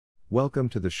Welcome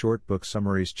to the Short Book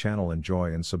Summaries channel.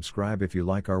 Enjoy and subscribe if you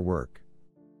like our work.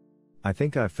 I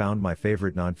think I've found my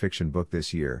favorite nonfiction book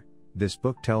this year. This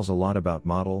book tells a lot about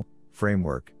model,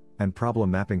 framework, and problem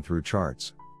mapping through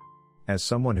charts. As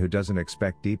someone who doesn't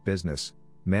expect deep business,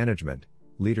 management,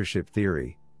 leadership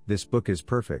theory, this book is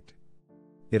perfect.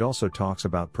 It also talks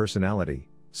about personality,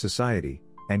 society,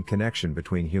 and connection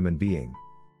between human beings.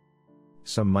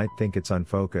 Some might think it's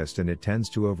unfocused and it tends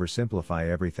to oversimplify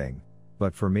everything,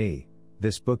 but for me,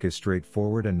 this book is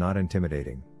straightforward and not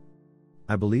intimidating.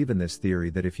 I believe in this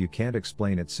theory that if you can't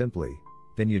explain it simply,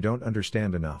 then you don't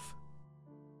understand enough.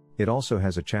 It also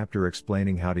has a chapter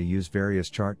explaining how to use various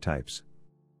chart types.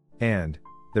 And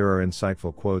there are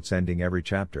insightful quotes ending every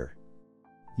chapter.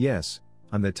 Yes,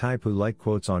 I'm the type who like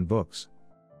quotes on books.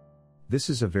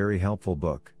 This is a very helpful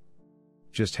book.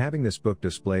 Just having this book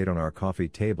displayed on our coffee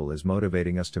table is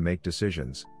motivating us to make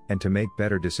decisions, and to make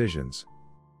better decisions.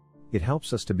 It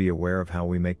helps us to be aware of how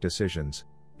we make decisions,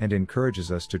 and encourages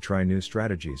us to try new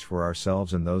strategies for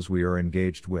ourselves and those we are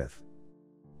engaged with.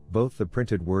 Both the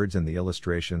printed words and the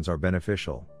illustrations are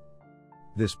beneficial.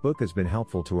 This book has been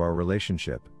helpful to our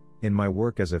relationship, in my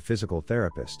work as a physical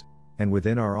therapist, and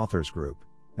within our authors group,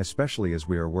 especially as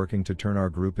we are working to turn our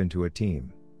group into a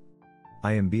team.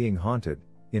 I am being haunted,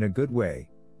 in a good way,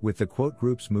 with the quote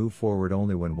groups move forward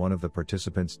only when one of the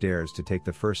participants dares to take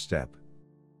the first step.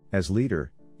 As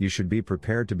leader, you should be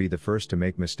prepared to be the first to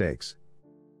make mistakes.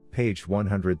 Page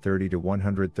 130 to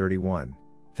 131.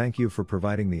 Thank you for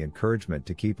providing the encouragement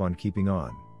to keep on keeping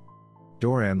on.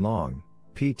 Doranne Long,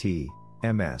 PT,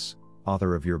 MS,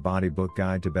 author of Your Body Book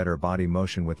Guide to Better Body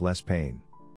Motion with Less Pain.